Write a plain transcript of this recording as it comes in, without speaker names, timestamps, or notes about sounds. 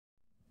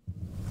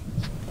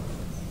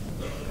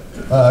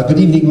Good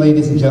evening,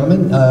 ladies and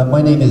gentlemen.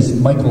 My name is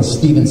Michael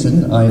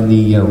Stevenson. I'm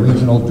the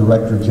Regional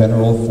Director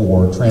General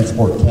for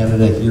Transport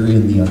Canada here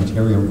in the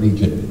Ontario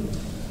region.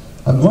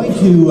 I'm going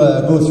to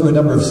go through a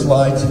number of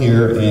slides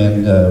here,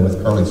 and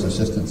with Carly's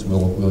assistance,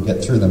 we'll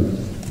get through them.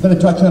 I'm going to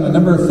touch on a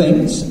number of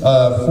things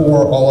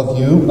for all of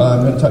you.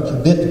 I'm going to touch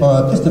a bit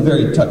on, just a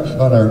very touch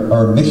on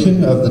our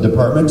mission of the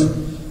department.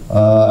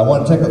 I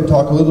want to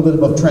talk a little bit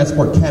about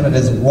Transport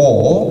Canada's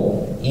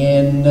role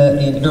in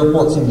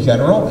airports in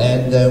general,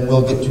 and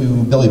we'll get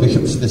to Billy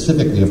Bishop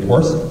specifically, of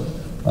course.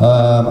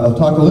 I'll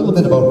talk a little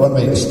bit about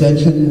runway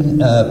extension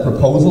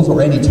proposals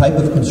or any type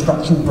of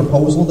construction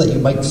proposal that you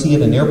might see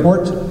at an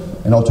airport,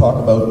 and I'll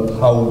talk about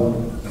how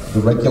the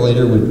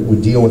regulator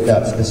would deal with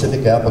that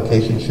specific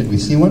application should we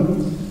see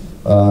one.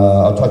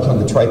 I'll touch on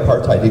the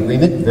tripartite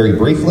agreement very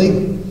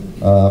briefly,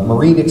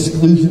 marine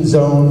exclusion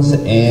zones,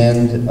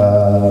 and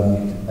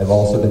I've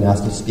also been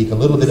asked to speak a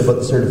little bit about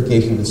the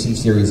certification of the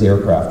C-Series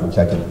aircraft, which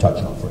I can touch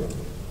on for you.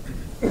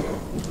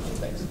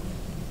 Thanks.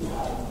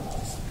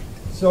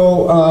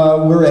 So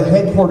we're a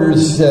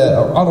headquarters,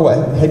 Ottawa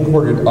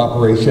headquartered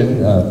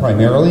operation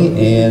primarily,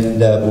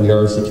 and we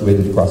are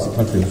situated across the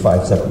country in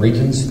 5 separate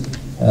regions.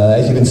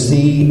 As you can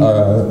see,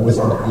 with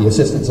the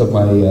assistance of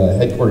my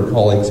headquartered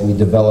colleagues, we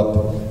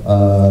develop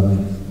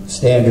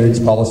standards,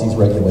 policies,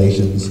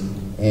 regulations,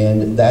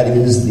 and that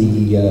is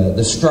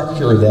the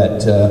structure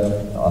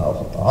that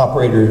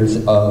operators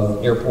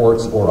of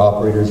airports or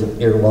operators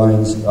of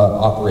airlines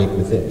operate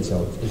within.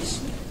 So it's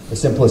a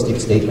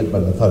simplistic statement,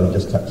 but I thought I'd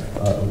just touch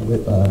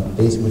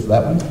base with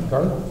that one.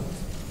 Carly?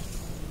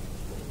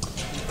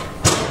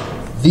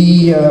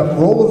 The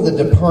role of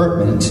the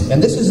department,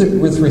 and this is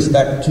with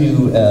respect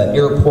to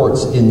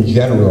airports in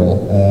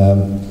general.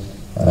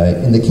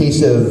 In the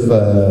case of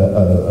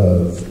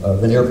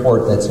an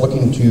airport that's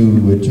looking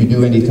to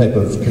do any type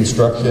of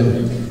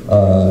construction,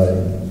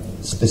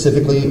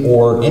 specifically,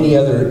 or any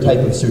other type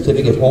of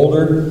certificate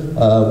holder,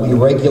 we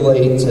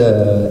regulate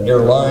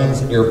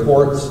airlines,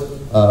 airports,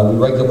 we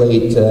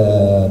regulate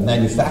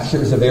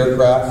manufacturers of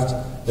aircraft,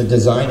 the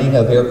designing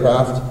of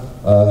aircraft,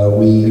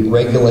 we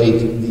regulate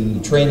the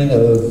training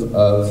of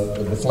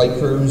the flight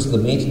crews, the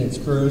maintenance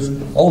crews,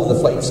 all of the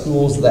flight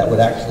schools that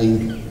would actually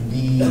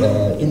be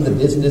in the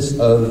business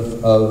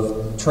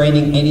of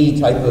training any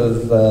type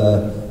of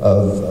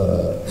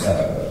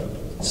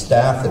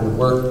staff that would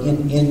work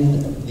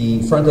in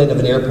the front end of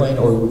an airplane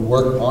or would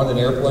work on an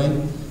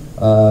airplane.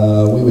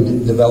 We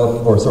would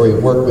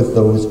work with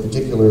those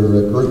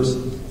particular groups.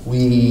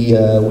 We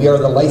are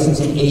the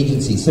licensing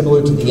agency,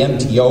 similar to the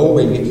MTO,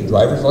 where you get your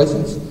driver's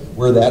license.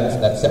 We're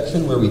that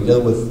section where we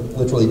deal with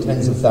literally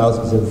tens of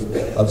thousands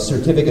of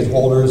certificate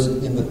holders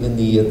in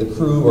the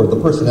crew or the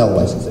personnel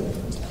licensing.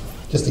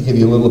 Just to give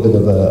you a little bit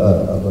of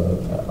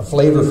a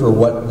flavor for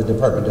what the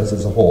department does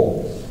as a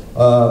whole.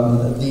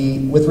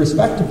 With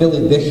respect to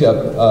Billy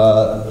Bishop,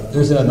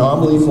 there's an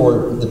anomaly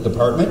for the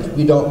department.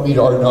 We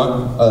are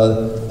not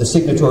the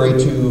signatory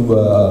to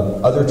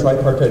other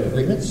tripartite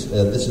agreements.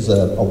 This is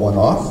a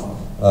one-off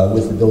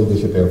with the Billy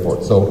Bishop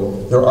Airport.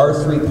 So there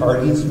are 3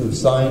 parties who have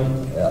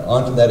signed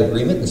onto that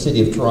agreement: the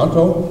City of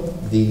Toronto,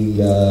 the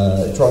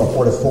Toronto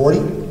Port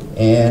Authority,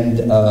 and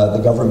the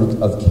Government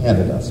of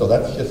Canada. So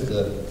that's just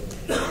a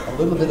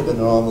little bit of an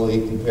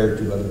anomaly compared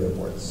to other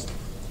airports.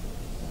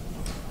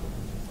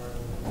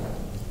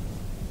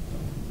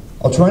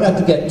 I'll try not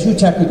to get too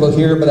technical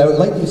here, but I would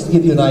like just to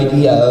give you an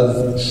idea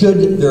of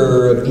should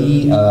there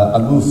be a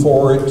move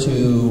forward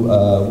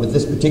to with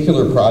this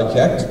particular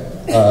project.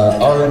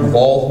 Our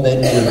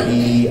involvement would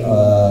be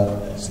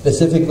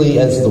specifically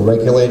as the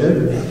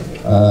regulator.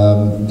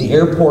 The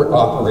airport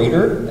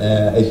operator,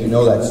 as you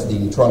know, that's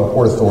the Toronto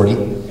Port Authority,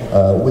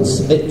 would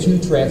submit to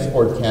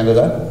Transport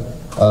Canada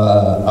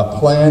a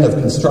plan of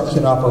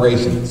construction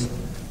operations.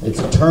 It's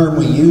a term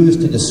we use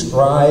to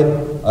describe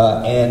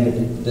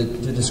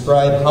to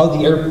describe how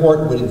the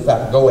airport would in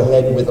fact go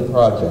ahead with a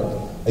project.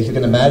 As you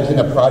can imagine,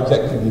 a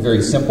project could be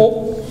very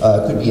simple.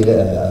 It could be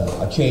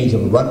a change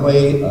of a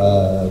runway,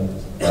 a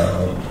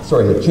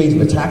change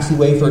of a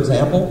taxiway, for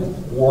example,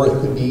 or it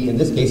could be, in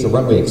this case, a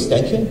runway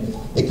extension.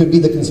 It could be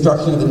the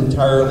construction of an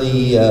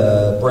entirely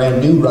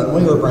brand new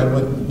runway or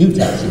brand new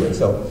taxiway.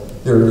 So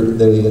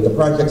the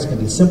projects can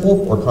be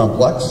simple or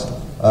complex.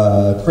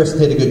 Chris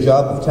did a good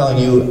job of telling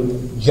you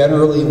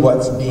generally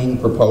what's being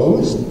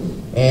proposed,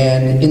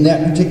 and in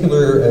that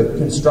particular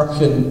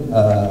construction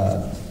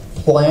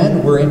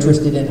plan, we're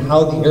interested in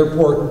how the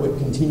airport would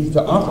continue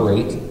to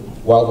operate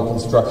while the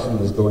construction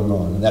is going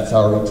on, and that's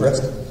our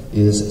interest,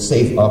 is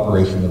safe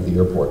operation of the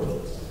airport.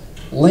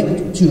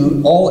 Linked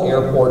to all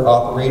airport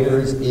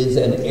operators is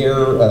an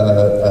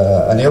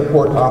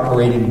airport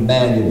operating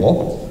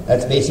manual.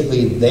 That's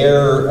basically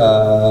their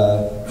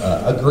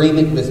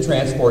agreement with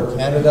Transport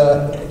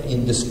Canada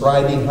in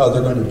describing how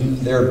they're going to do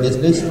their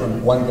business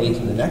from one day to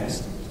the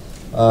next.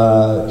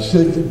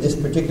 Should this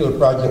particular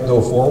project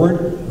go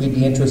forward, we'd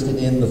be interested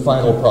in the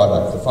final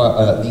product,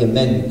 the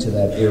amendment to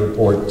that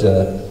airport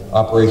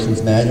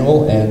operations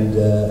manual, and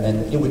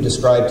it would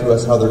describe to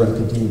us how they're going to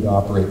continue to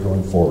operate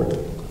going forward.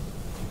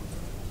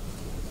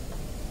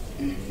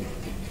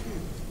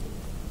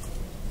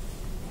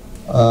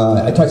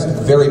 I touched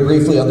very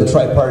briefly on the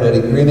tripartite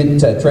agreement.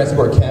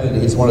 Transport Canada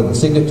is one of the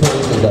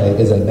signatories,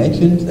 as I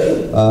mentioned.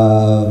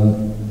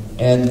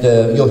 And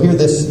you'll hear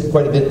this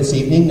quite a bit this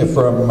evening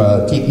from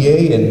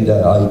TPA, and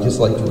I'd just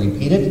like to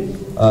repeat it.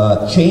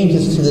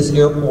 Changes to this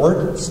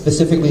airport,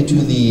 specifically to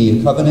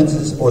the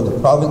covenants or the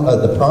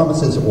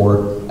promises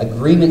or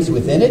agreements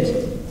within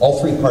it, all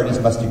three parties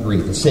must agree.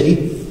 The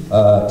city,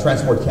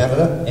 Transport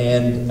Canada,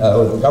 and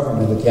the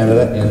government of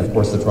Canada, and of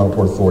course the Toronto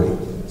Port Authority.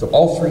 So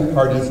all three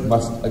parties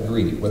must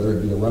agree, whether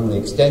it be a runway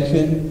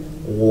extension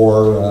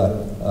or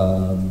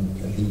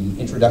the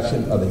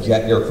introduction of a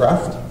jet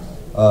aircraft,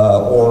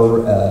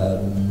 or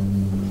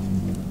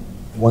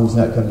one's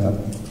not coming up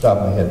the top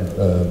of my head,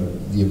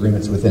 the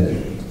agreements within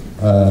it.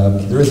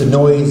 There is a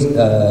noise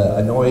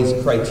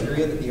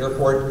criteria that the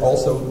airport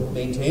also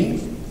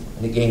maintains,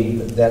 and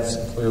again, that's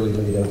clearly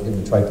laid out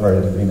in the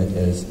tripartite agreement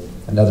as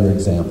another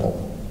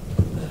example.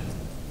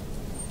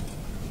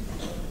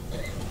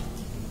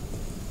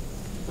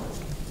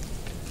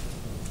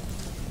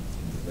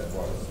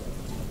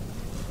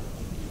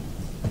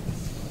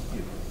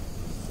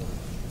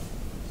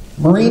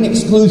 Marine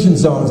exclusion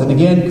zones, and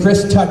again,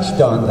 Chris touched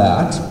on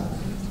that.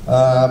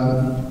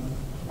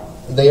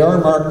 They are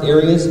marked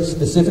areas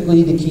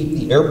specifically to keep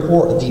the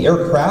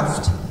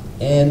aircraft,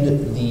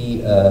 and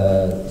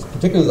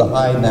particularly the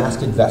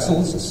high-masted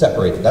vessels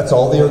separated. That's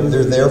all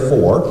they're there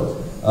for.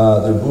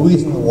 They're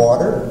buoys in the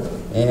water,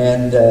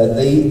 and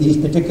these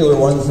particular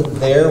ones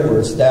there were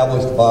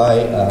established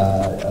by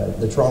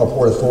the Toronto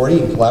Port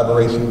Authority in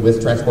collaboration with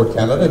Transport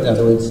Canada. In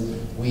other words,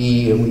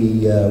 we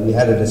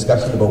had a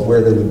discussion about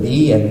where they would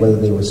be and whether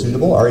they were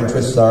suitable. Our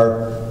interests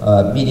are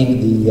meeting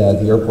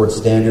the airport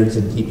standards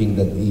and keeping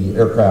the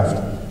aircraft,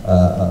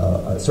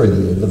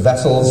 the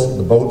vessels,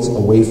 the boats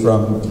away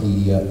from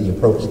the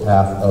approach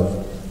path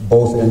of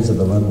both ends of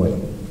the runway.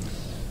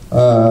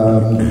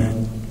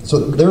 So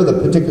they're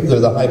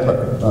the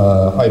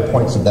high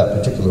points of that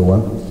particular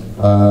one.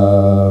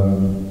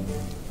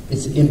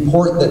 It's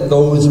important that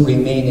those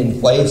remain in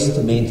place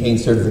to maintain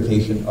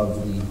certification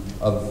of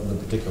the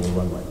particular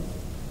runway.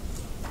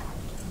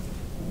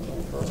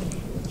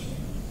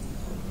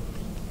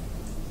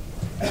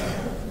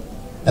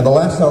 And the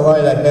last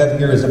slide I have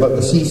here is about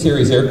the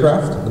C-Series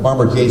aircraft, the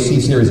Bomber J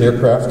C-Series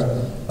aircraft.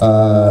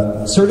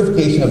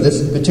 Certification of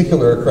this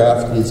particular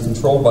aircraft is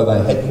controlled by my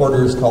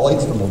headquarters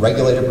colleagues from a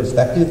regulator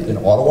perspective in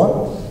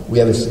Ottawa. We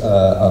have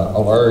a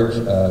large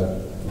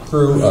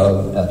crew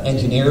of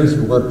engineers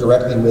who work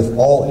directly with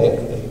all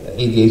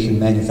aviation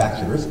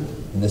manufacturers,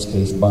 in this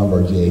case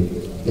Bombardier.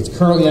 It's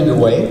currently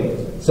underway.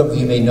 Some of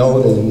you may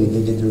know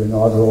they did their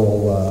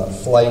inaugural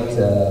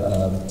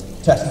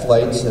test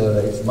flights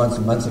months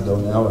and months ago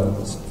now,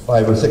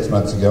 5 or 6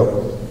 months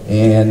ago,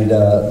 and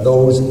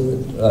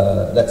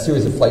that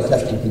series of flight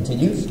testing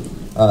continues.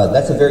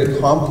 That's a very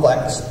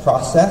complex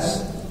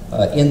process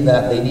in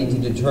that they need to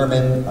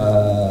determine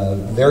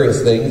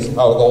various things,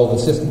 how all the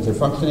systems are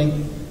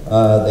functioning.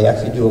 They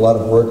actually do a lot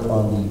of work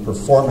on the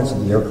performance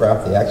of the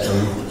aircraft. They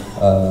actually,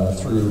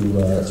 through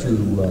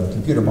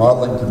computer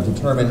modeling, can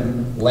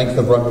determine length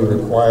of runway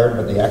required,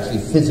 but they actually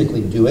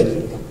physically do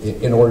it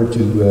in order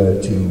to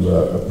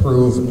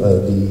approve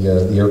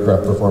the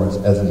aircraft performance,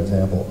 as an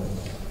example.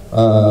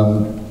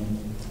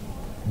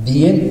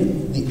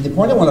 The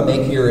point I want to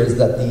make here is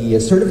that the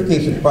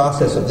certification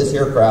process of this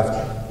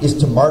aircraft is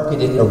to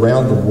market it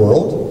around the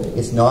world.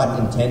 It's not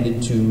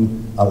intended to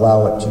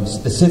allow it to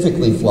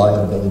specifically fly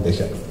on Billy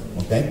Bishop.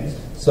 Okay,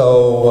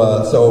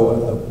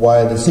 so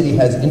while the city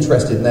has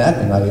interest in that,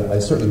 and I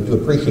certainly do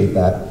appreciate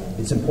that,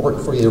 it's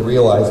important for you to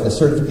realize the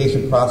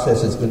certification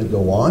process is going to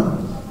go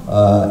on,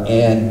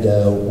 and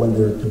when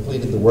they're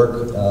completed the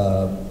work,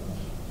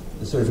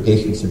 the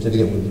certification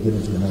certificate will be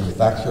given to the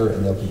manufacturer,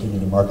 and they'll continue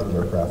to market the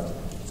aircraft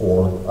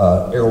for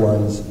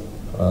airlines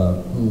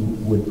who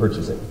would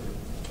purchase it.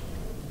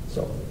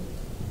 So.